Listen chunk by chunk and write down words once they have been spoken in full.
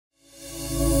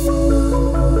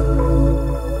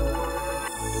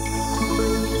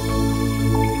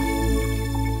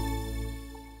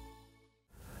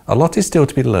A lot is still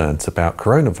to be learnt about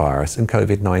coronavirus and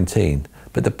COVID-19,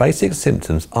 but the basic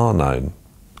symptoms are known.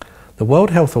 The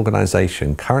World Health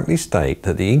Organization currently state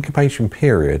that the incubation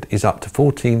period is up to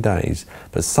 14 days,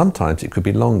 but sometimes it could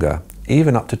be longer,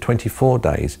 even up to 24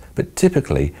 days, but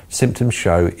typically symptoms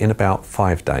show in about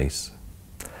 5 days.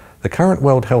 The current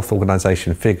World Health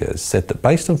Organization figures said that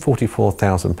based on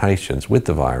 44,000 patients with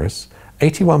the virus,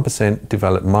 81%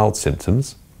 developed mild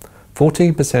symptoms,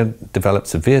 14% developed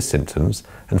severe symptoms,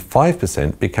 and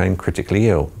 5% became critically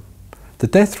ill. The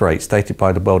death rate stated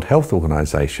by the World Health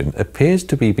Organization appears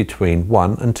to be between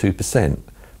 1 and 2%,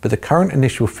 but the current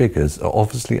initial figures are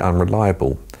obviously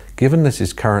unreliable, given this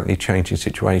is currently changing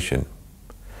situation.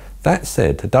 That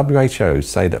said, the WHO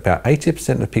say that about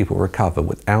 80% of people recover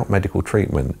without medical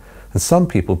treatment, and some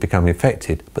people become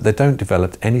infected but they don't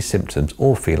develop any symptoms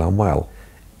or feel unwell.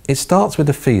 It starts with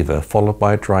a fever followed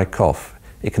by a dry cough.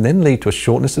 It can then lead to a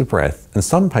shortness of breath, and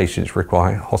some patients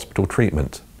require hospital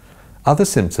treatment. Other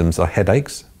symptoms are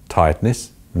headaches,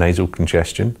 tiredness, nasal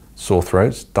congestion, sore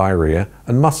throats, diarrhoea,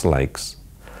 and muscle aches.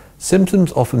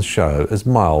 Symptoms often show as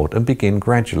mild and begin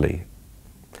gradually.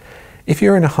 If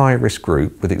you're in a high-risk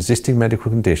group with existing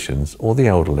medical conditions, or the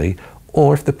elderly,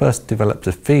 or if the person develops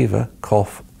a fever,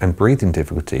 cough, and breathing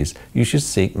difficulties, you should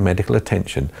seek medical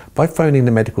attention by phoning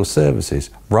the medical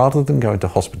services rather than going to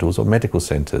hospitals or medical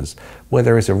centres, where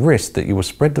there is a risk that you will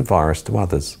spread the virus to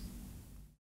others.